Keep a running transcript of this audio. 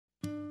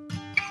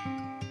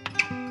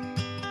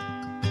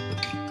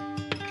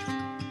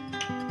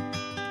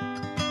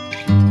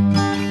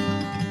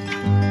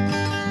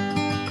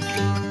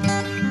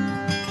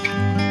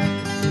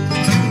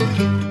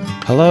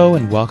Hello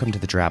and welcome to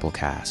the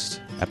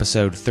Drabblecast,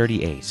 episode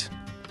 38.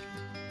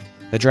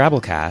 The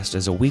Drabblecast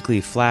is a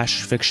weekly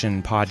flash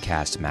fiction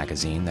podcast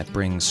magazine that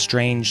brings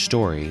strange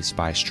stories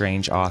by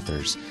strange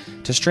authors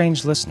to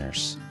strange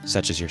listeners,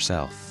 such as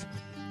yourself.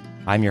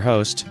 I'm your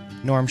host,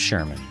 Norm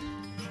Sherman.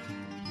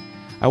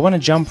 I want to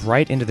jump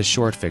right into the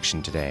short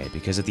fiction today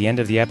because at the end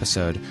of the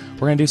episode,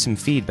 we're going to do some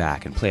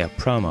feedback and play a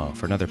promo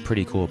for another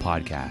pretty cool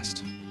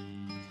podcast.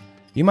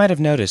 You might have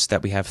noticed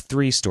that we have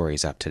 3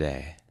 stories up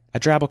today. A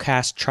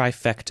Drabblecast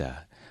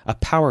Trifecta, a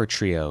power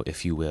trio,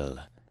 if you will.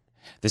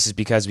 This is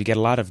because we get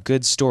a lot of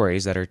good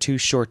stories that are too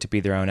short to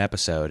be their own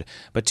episode,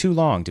 but too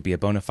long to be a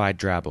bona fide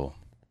Drabble.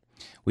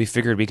 We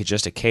figured we could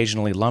just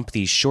occasionally lump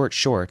these short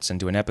shorts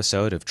into an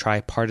episode of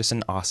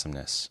tripartisan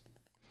awesomeness.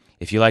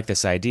 If you like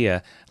this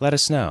idea, let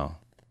us know.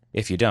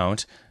 If you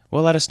don't,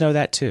 well, let us know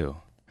that too.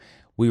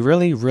 We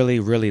really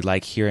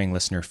like hearing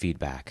listener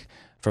feedback.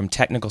 From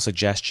technical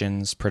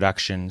suggestions,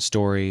 production,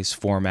 stories,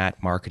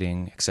 format,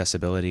 marketing,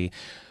 accessibility,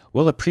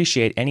 we'll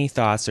appreciate any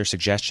thoughts or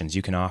suggestions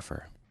you can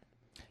offer.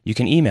 You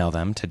can email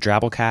them to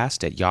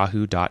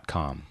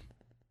drabblecast@yahoo.com.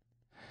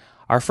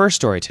 Our first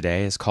story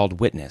today is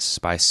called Witness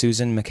by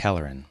Susan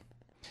McElleran.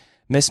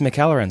 Miss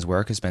McElleran's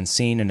work has been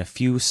seen in a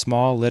few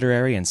small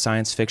literary and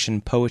science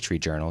fiction poetry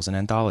journals and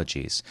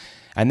anthologies,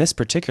 and this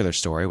particular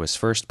story was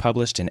first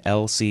published in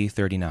LC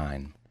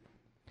 39.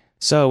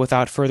 So,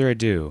 without further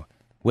ado,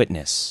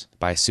 Witness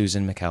by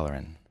Susan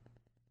McElleran.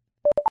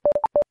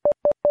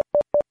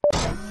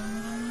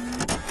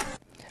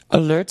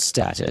 Alert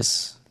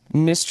status.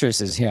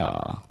 Mistress is here.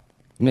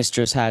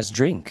 Mistress has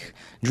drink.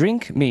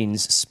 Drink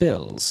means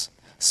spills.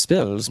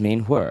 Spills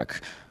mean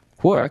work.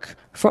 Work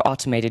for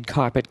automated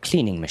carpet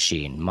cleaning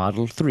machine,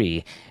 Model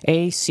 3,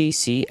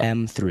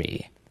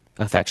 ACCM3,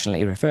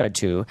 affectionately referred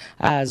to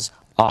as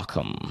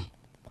Occam.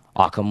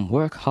 Occam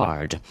work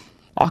hard.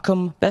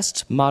 Occam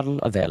best model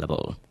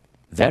available.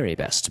 Very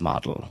best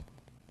model.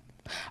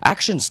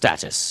 Action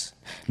status.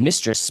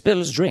 Mistress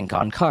spills drink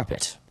on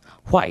carpet.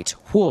 White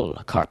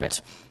wool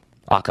carpet.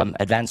 Occam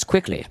advance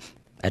quickly.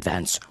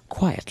 Advance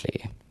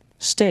quietly.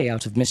 Stay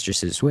out of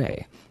mistress's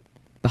way.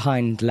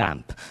 Behind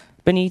lamp.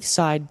 Beneath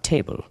side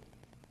table.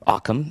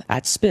 Occam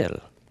at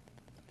spill.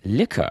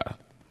 Liquor.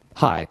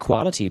 High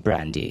quality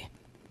brandy.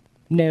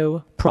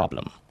 No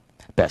problem.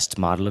 Best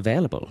model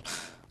available.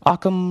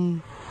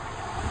 Occam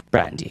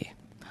brandy.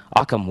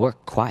 Occam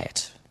work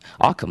quiet.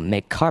 Occam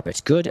make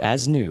carpet good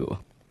as new.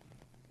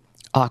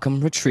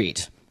 Occam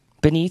retreat.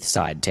 Beneath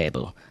side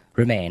table.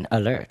 Remain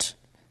alert.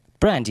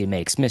 Brandy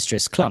makes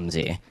mistress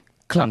clumsy.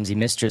 Clumsy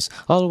mistress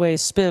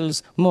always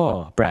spills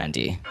more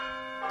brandy.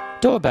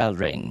 Doorbell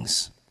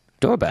rings.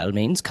 Doorbell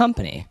means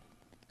company.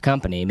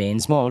 Company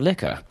means more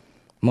liquor.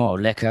 More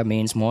liquor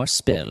means more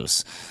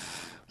spills.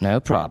 No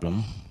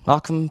problem.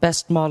 Occam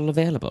best model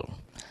available.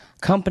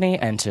 Company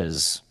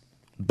enters.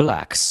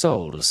 Black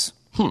souls.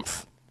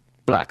 Humph.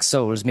 Black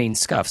souls mean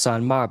scuffs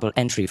on marble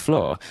entry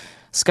floor.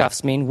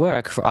 Scuffs mean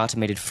work for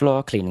automated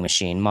floor cleaning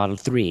machine Model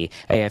 3,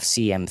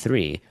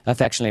 AFCM3,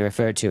 affectionately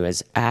referred to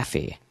as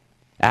AFI.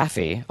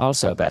 AFI,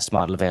 also best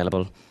model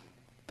available.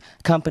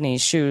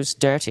 Company's shoes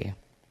dirty.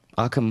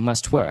 Occam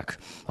must work.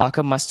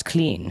 Occam must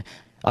clean.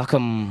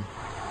 Occam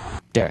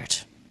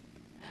dirt.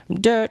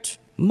 Dirt,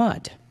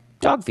 mud,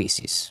 dog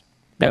feces.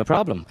 No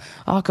problem.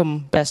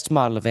 Occam best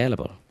model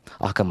available.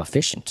 Occam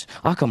efficient.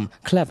 Occam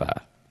clever.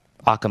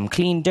 Occam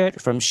clean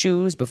dirt from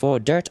shoes before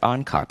dirt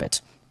on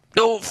carpet.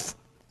 Oof!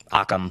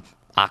 Occam,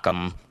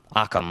 Occam,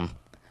 Occam.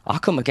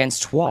 Occam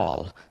against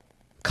wall.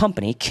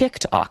 Company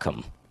kicked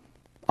Occam.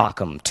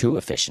 Occam too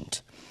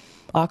efficient.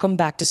 Occam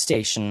back to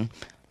station.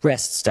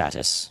 Rest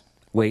status.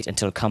 Wait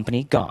until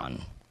company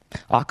gone.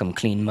 Occam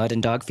clean mud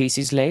and dog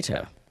feces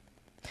later.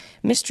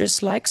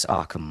 Mistress likes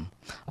Occam.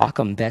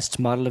 Occam best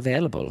model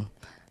available.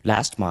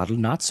 Last model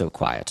not so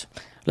quiet.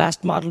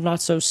 Last model not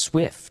so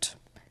swift.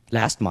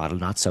 Last model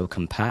not so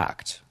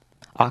compact.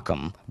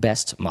 Occam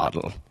best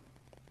model.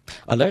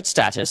 Alert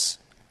status.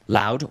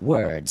 Loud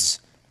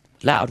words.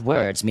 Loud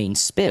words mean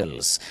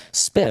spills.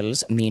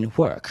 Spills mean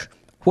work.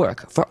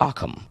 Work for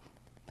Occam.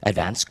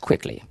 Advance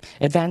quickly.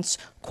 Advance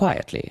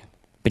quietly.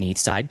 Beneath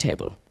side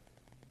table.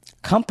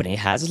 Company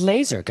has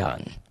laser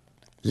gun.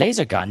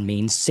 Laser gun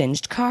means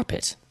singed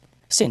carpet.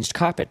 Singed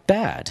carpet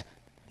bad.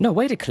 No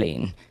way to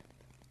clean.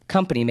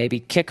 Company maybe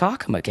kick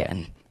Occam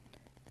again.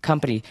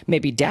 Company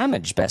maybe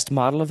damage best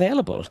model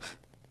available.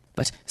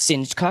 But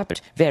singed carpet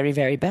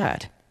very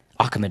bad.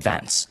 Occam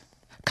advance.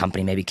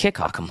 Company maybe kick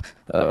Occam.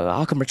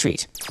 Occam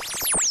retreat.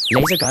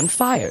 Laser gun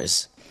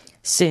fires.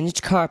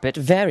 Singed carpet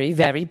very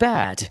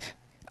bad.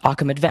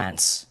 Occam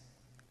advance.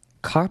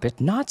 Carpet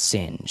not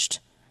singed.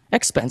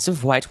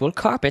 Expensive white wool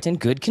carpet in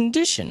good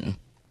condition.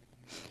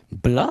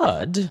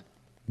 Blood?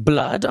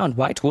 Blood on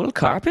white wool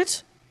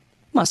carpet?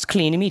 Must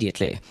clean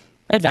immediately.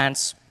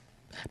 Advance.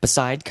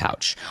 Beside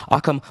couch.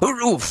 Occam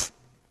roof.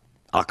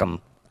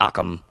 Occam.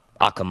 Occam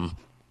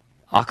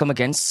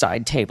against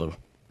side table.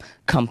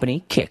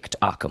 Company kicked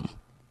Occam.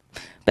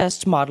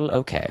 Best model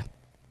okay.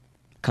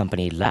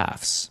 Company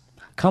laughs.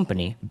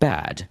 Company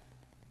bad.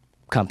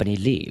 Company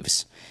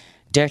leaves.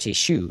 Dirty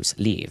shoes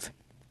leave.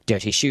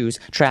 Dirty shoes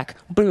track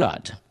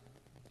blood.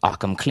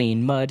 Occam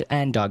clean mud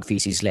and dog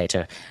feces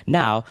later.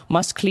 Now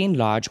must clean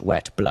large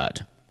wet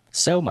blood.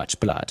 So much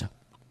blood.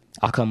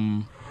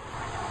 Occam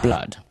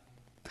blood.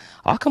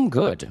 Occam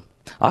good.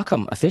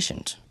 Occam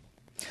efficient.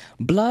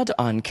 Blood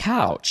on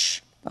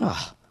couch.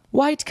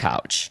 White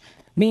couch.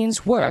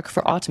 Means work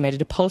for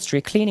automated upholstery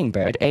cleaning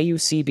bird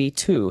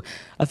AUCB2,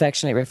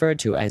 affectionately referred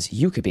to as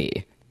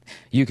UKB.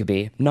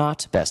 UKB,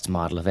 not best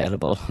model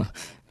available.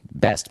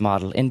 Best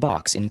model in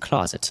box in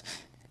closet.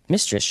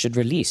 Mistress should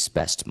release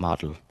best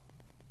model.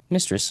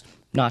 Mistress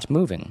not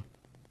moving.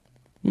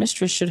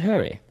 Mistress should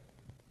hurry.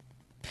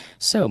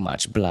 So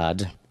much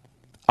blood.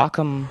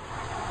 Occam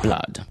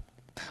blood.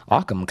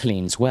 Occam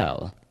cleans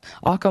well.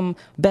 Occam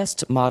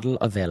best model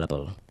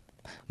available.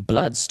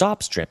 Blood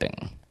stops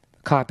dripping.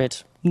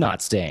 Carpet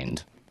not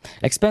stained.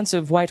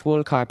 Expensive white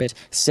wool carpet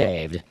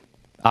saved.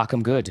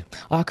 Occam good.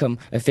 Occam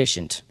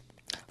efficient.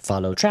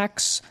 Follow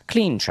tracks,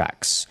 clean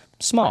tracks.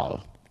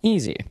 Small,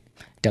 easy.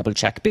 Double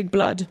check big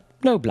blood,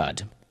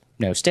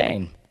 no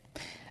stain.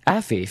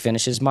 Affy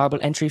finishes marble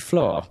entry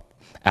floor.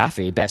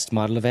 Affy best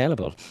model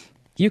available.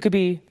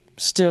 UKB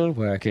still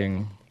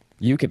working.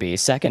 UKB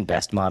second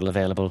best model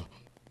available.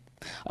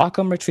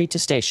 Occam retreat to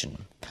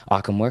station.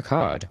 Occam work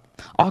hard.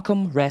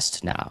 Occam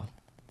rest now.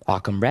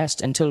 Occam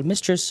rest until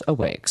Mistress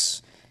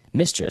awakes.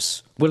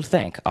 Mistress will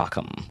thank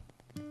Occam.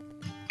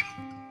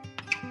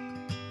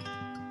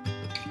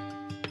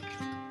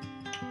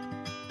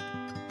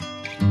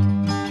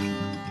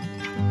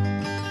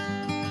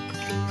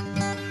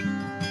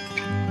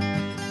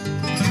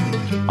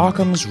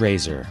 Occam's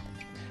razor,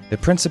 the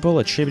principle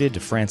attributed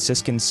to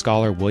Franciscan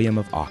scholar William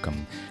of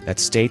Occam that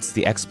states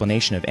the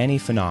explanation of any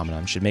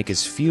phenomenon should make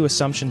as few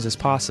assumptions as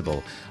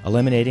possible,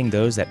 eliminating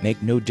those that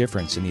make no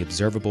difference in the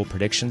observable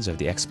predictions of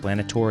the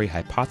explanatory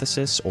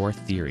hypothesis or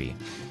theory.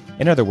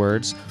 In other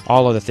words,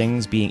 all other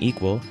things being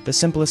equal, the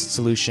simplest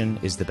solution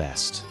is the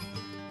best.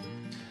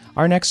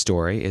 Our next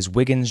story is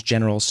Wiggins'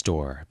 General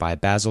Store by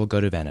Basil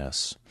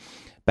Godovenos.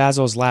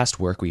 Basil's last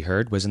work we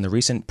heard was in the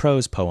recent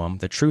prose poem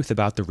The Truth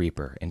About the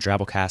Reaper in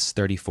Drabblecast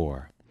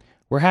 34.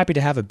 We're happy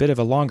to have a bit of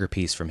a longer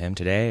piece from him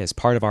today as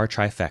part of our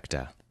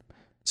trifecta.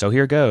 So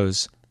here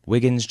goes,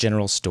 Wiggins'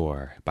 General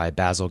Store by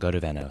Basil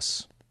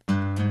Godovenos.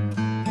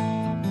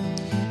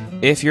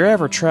 If you're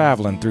ever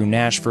traveling through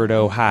Nashford,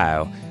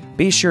 Ohio,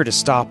 be sure to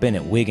stop in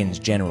at Wiggins'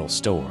 General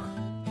Store.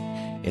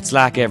 It's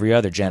like every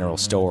other general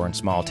store in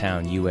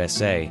small-town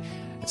USA.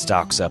 It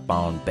stocks up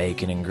on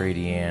bacon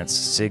ingredients,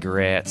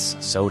 cigarettes,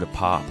 soda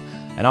pop,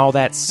 and all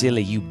that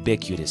silly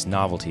ubiquitous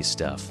novelty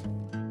stuff.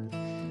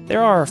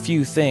 There are a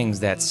few things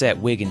that set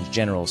Wiggins'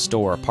 General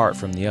Store apart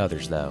from the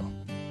others, though.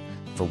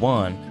 For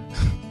one,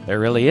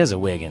 there really is a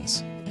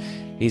Wiggins.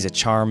 He's a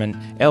charming,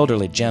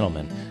 elderly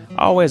gentleman,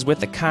 always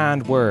with a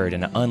kind word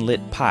and an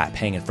unlit pipe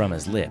hanging from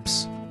his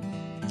lips.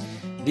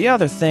 The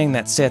other thing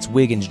that sets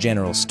Wiggins'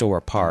 General Store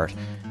apart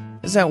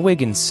is that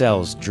Wiggins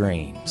sells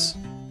dreams.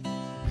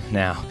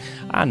 Now,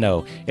 I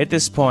know, at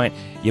this point,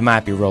 you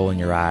might be rolling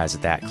your eyes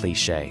at that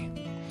cliche.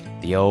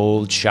 The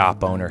old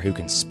shop owner who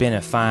can spin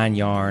a fine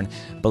yarn,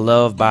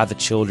 beloved by the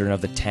children of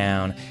the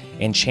town,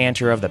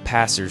 enchanter of the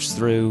passers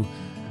through.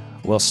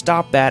 Well,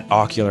 stop that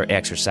ocular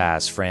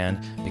exercise, friend,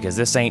 because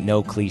this ain't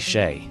no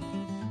cliche.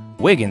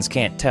 Wiggins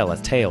can't tell a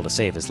tale to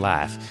save his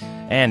life,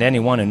 and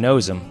anyone who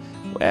knows him,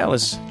 well,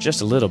 is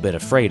just a little bit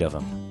afraid of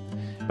him.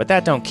 But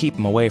that don't keep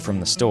him away from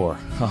the store.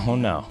 Oh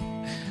no.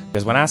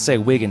 Because when I say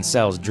Wiggins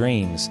sells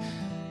dreams,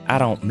 I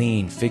don't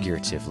mean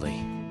figuratively.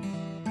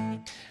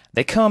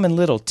 They come in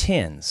little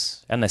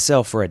tins, and they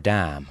sell for a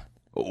dime.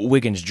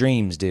 Wiggins'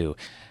 dreams do,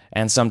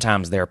 and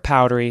sometimes they're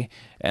powdery,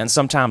 and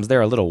sometimes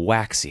they're a little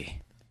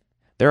waxy.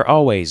 They're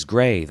always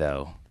gray,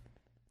 though.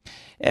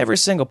 Every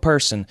single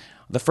person,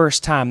 the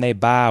first time they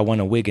buy one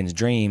of Wiggins'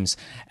 dreams,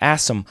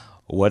 asks them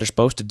what they're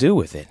supposed to do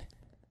with it.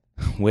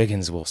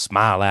 Wiggins will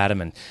smile at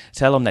them and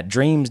tell them that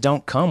dreams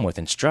don't come with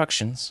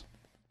instructions.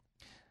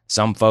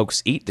 Some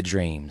folks eat the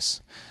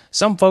dreams.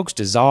 Some folks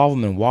dissolve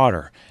them in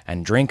water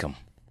and drink them.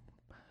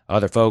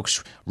 Other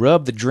folks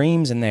rub the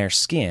dreams in their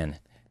skin.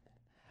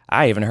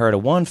 I even heard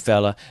of one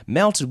fella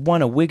melted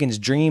one of Wiggins'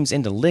 dreams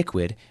into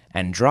liquid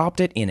and dropped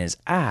it in his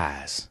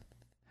eyes.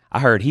 I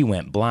heard he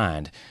went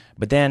blind,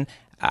 but then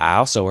I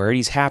also heard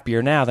he's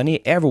happier now than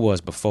he ever was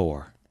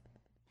before.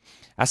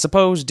 I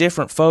suppose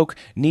different folk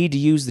need to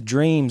use the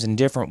dreams in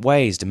different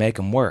ways to make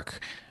 'em work.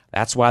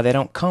 That's why they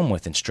don't come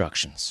with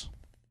instructions.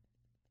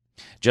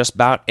 Just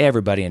about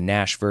everybody in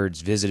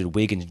Nashford's visited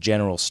Wiggins'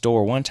 General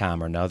Store one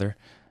time or another.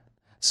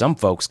 Some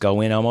folks go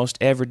in almost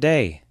every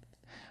day.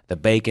 The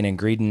bacon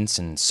ingredients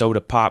and soda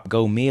pop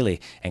go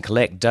mealy and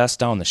collect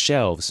dust on the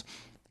shelves.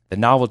 The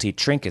novelty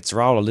trinkets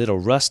are all a little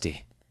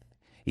rusty.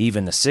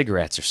 Even the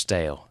cigarettes are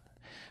stale.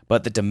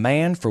 But the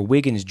demand for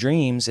Wiggins'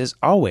 dreams is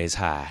always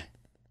high.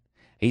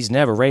 He's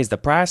never raised the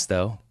price,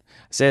 though.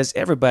 Says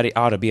everybody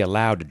ought to be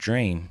allowed to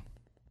dream.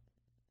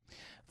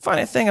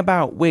 Funny thing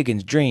about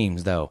Wiggins'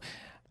 dreams, though,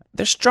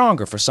 they're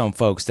stronger for some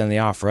folks than they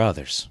are for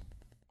others.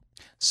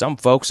 Some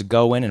folks will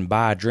go in and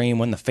buy a dream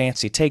when the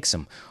fancy takes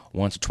 'em,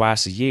 once or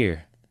twice a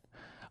year.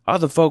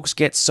 Other folks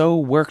get so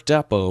worked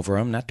up over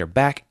 'em that they're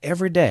back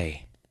every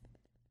day.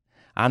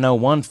 I know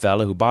one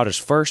fella who bought his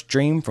first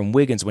dream from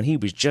Wiggins when he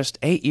was just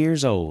 8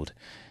 years old.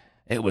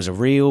 It was a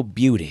real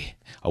beauty,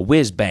 a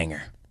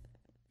whiz-banger.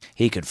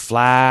 He could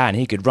fly, and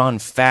he could run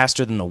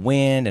faster than the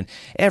wind, and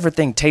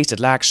everything tasted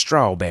like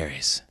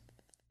strawberries.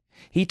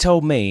 He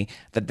told me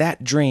that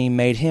that dream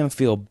made him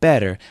feel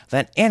better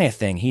than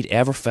anything he'd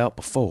ever felt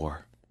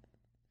before.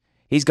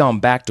 He's gone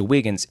back to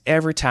Wiggins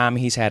every time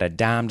he's had a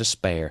dime to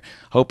spare,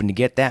 hoping to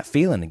get that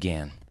feeling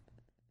again.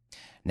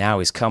 Now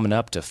he's coming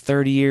up to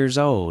 30 years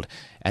old,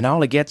 and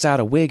all he gets out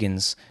of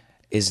Wiggins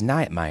is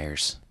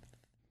nightmares.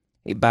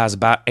 He buys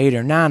about 8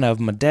 or 9 of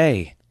them a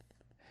day.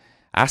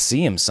 I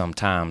see him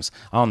sometimes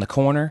on the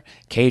corner,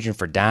 caging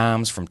for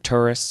dimes from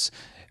tourists,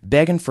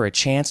 begging for a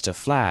chance to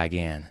fly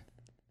again.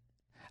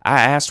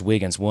 I asked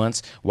Wiggins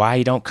once why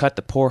he don't cut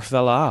the poor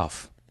fella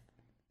off.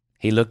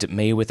 He looked at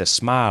me with a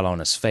smile on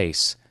his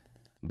face,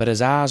 but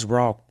his eyes were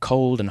all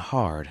cold and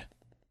hard.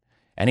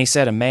 And he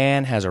said a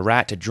man has a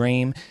right to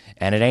dream,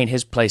 and it ain't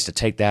his place to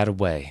take that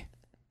away.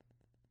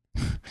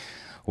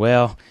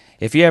 Well,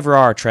 if you ever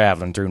are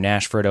traveling through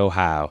Nashford,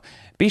 Ohio,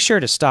 be sure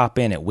to stop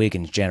in at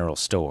Wiggins General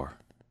Store.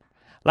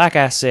 Like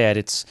I said,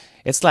 it's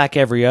like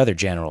every other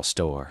general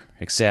store,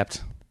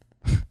 except,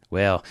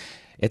 well,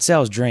 it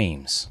sells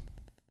dreams.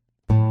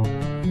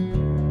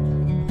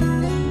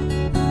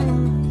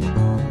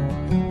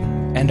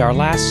 And our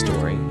last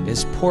story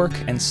is Pork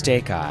and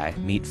Steak Eye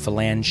Meet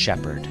Phelan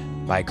Shepherd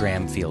by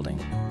Graham Fielding.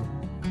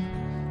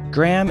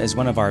 Graham is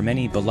one of our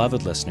many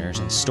beloved listeners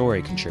and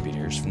story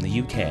contributors from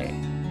the UK.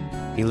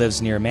 He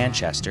lives near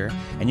Manchester,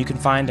 and you can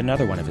find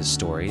another one of his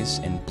stories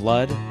in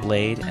Blood,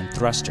 Blade, and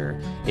Thruster,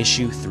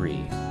 Issue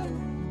 3.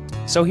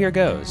 So here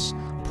goes,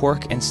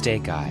 Pork and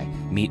Steak Eye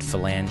Meet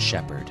Phelan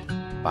Shepherd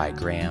by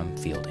Graham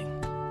Fielding.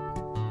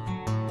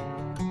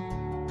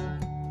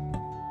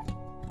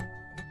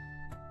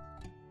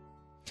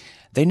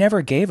 They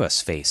never gave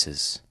us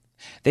faces.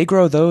 They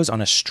grow those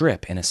on a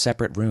strip in a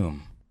separate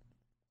room.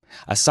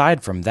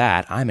 Aside from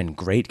that, I'm in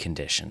great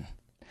condition.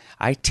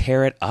 I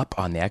tear it up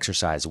on the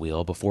exercise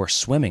wheel before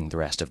swimming the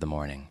rest of the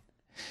morning.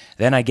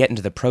 Then I get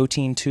into the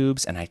protein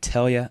tubes, and I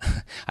tell you,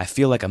 I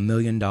feel like $1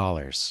 million.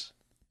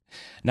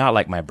 Not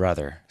like my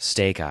brother,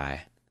 Steak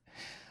Eye.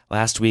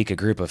 Last week, a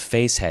group of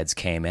faceheads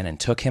came in and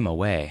took him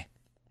away.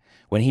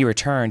 When he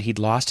returned, he'd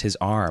lost his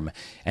arm,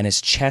 and his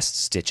chest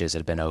stitches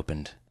had been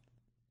opened.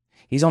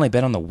 He's only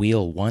been on the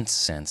wheel once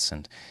since,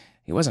 and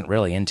he wasn't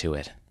really into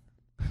it.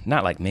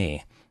 Not like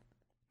me.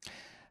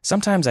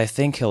 Sometimes I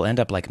think he'll end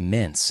up like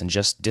Mince and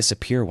just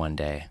disappear one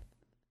day.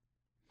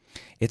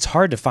 It's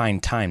hard to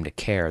find time to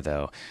care,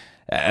 though,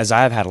 as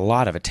I've had a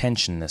lot of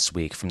attention this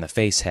week from the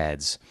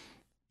faceheads.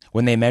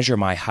 When they measure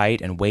my height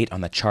and weight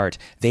on the chart,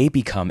 they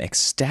become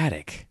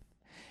ecstatic.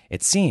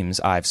 It seems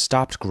I've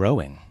stopped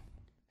growing.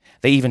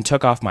 They even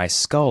took off my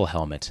skull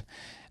helmet.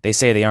 They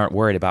say they aren't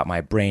worried about my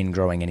brain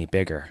growing any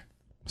bigger.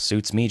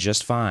 Suits me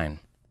just fine.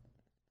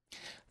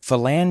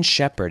 Phelan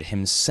Shepherd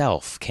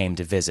himself came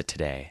to visit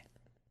today.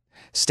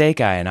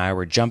 Steak Eye and I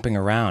were jumping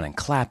around and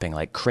clapping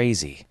like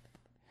crazy.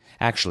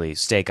 Actually,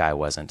 Steak Eye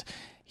wasn't.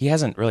 He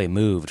hasn't really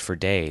moved for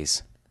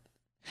days.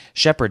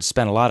 Shepherd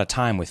spent a lot of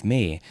time with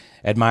me,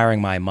 admiring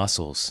my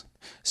muscles,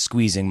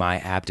 squeezing my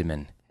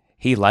abdomen.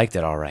 He liked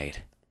it all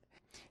right.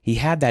 He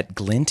had that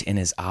glint in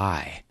his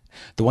eye,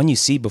 the one you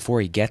see before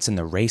he gets in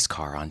the race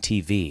car on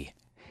TV.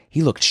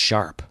 He looked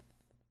sharp.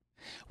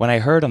 When I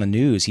heard on the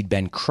news he'd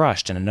been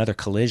crushed in another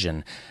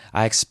collision,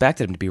 I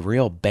expected him to be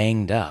real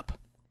banged up.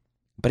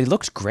 But he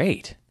looked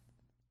great.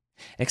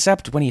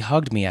 Except when he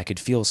hugged me, I could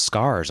feel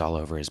scars all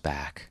over his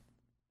back.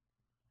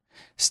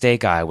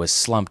 Steak Eye was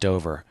slumped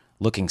over,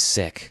 looking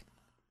sick.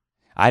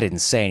 I didn't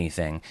say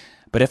anything,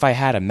 but if I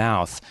had a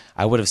mouth,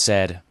 I would have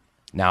said,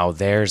 "Now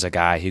there's a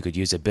guy who could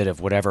use a bit of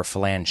whatever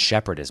Phelan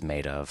Shepherd is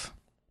made of."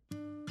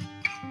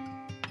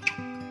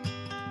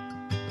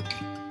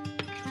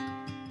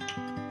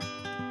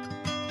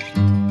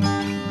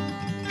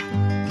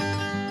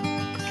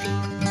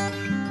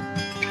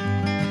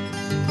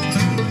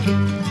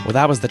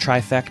 Well, that was the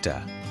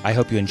Trifecta. I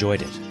hope you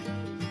enjoyed it.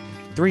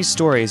 3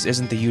 stories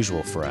isn't the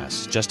usual for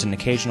us, just an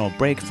occasional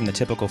break from the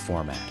typical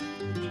format.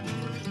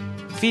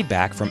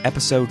 Feedback from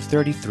episode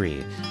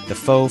 33, the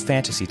faux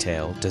fantasy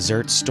tale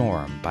Desert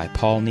Storm by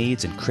Paul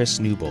Needs and Chris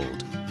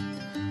Newbold.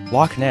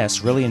 Loch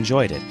Ness really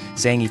enjoyed it,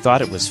 saying he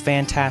thought it was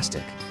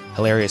fantastic.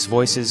 Hilarious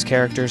voices,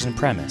 characters, and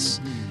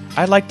premise.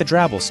 I liked the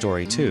Drabble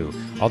story too,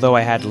 although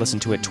I had to listen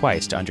to it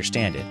twice to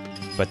understand it,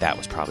 but that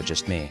was probably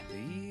just me.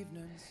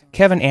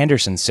 Kevin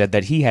Anderson said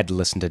that he had to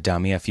listen to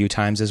Dummy a few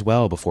times as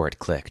well before it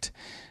clicked,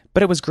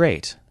 but it was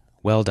great.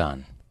 Well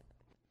done.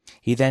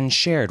 He then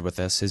shared with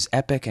us his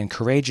epic and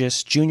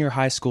courageous junior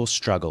high school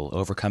struggle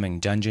overcoming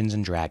Dungeons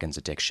 & Dragons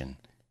addiction.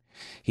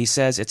 He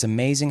says it's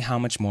amazing how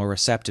much more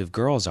receptive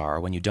girls are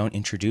when you don't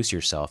introduce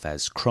yourself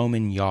as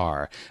Croman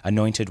Yar,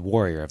 anointed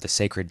warrior of the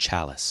sacred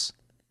chalice.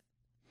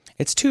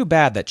 It's too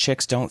bad that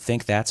chicks don't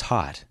think that's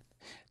hot.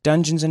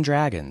 Dungeons &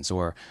 Dragons,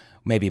 or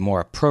maybe more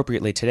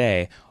appropriately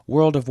today,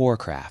 World of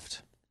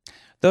Warcraft.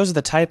 Those are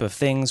the type of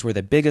things where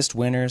the biggest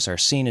winners are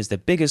seen as the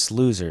biggest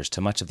losers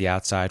to much of the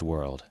outside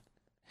world.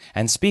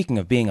 And speaking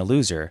of being a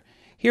loser,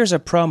 here's a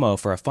promo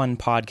for a fun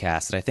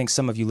podcast that I think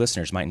some of you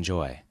listeners might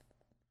enjoy.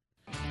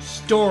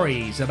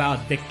 Stories about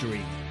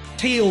victory,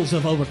 tales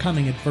of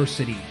overcoming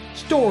adversity,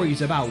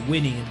 stories about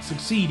winning and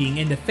succeeding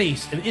in the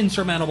face of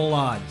insurmountable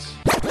odds.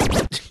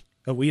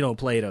 We don't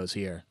play those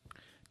here.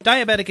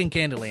 Diabetic in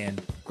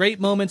Candyland, great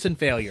moments and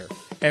failure.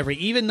 Every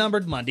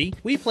even-numbered Monday,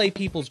 we play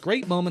people's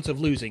great moments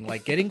of losing,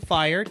 like getting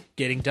fired,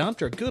 getting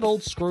dumped, or good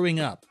old screwing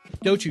up.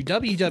 Go to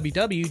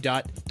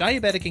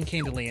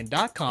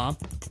www.diabeticincandyland.com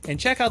and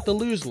check out the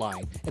Lose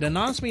line and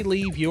anonymously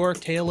leave your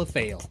tale of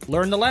fail.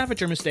 Learn to laugh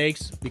at your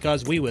mistakes,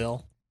 because we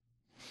will.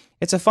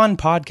 It's a fun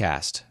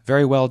podcast,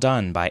 very well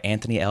done by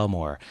Anthony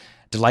Elmore,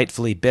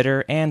 delightfully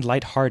bitter and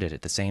lighthearted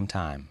at the same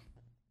time.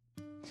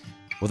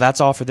 Well,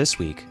 that's all for this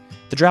week.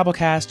 The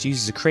Drabblecast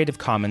uses a Creative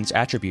Commons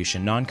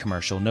Attribution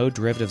Non-Commercial No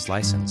Derivatives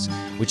license,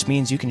 which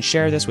means you can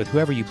share this with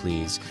whoever you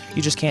please,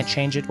 you just can't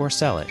change it or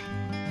sell it.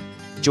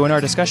 Join our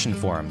discussion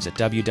forums at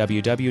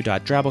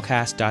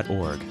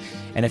www.drabblecast.org,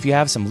 and if you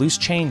have some loose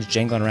change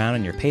jangling around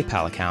in your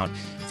PayPal account,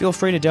 feel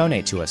free to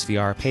donate to us via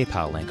our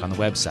PayPal link on the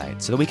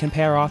website so that we can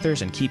pay our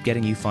authors and keep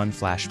getting you fun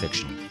flash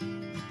fiction.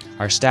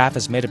 Our staff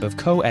is made up of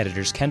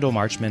co-editors Kendall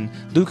Marchman,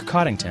 Luke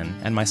Coddington,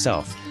 and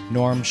myself,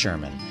 Norm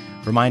Sherman,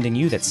 reminding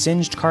you that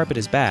singed carpet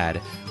is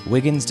bad,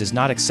 Wiggins does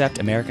not accept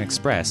American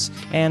Express,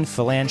 and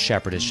Phelan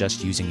Shepherd is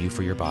just using you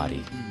for your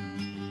body.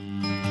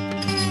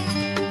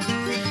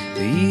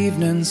 The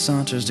evening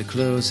saunters to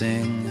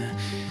closing.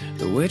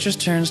 The waitress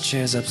turns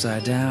chairs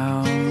upside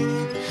down.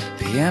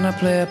 Piano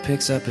player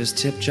picks up his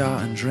tip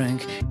jar and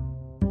drink.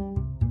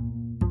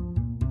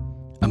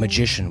 A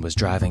magician was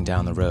driving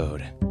down the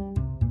road.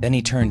 Then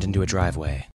he turned into a driveway.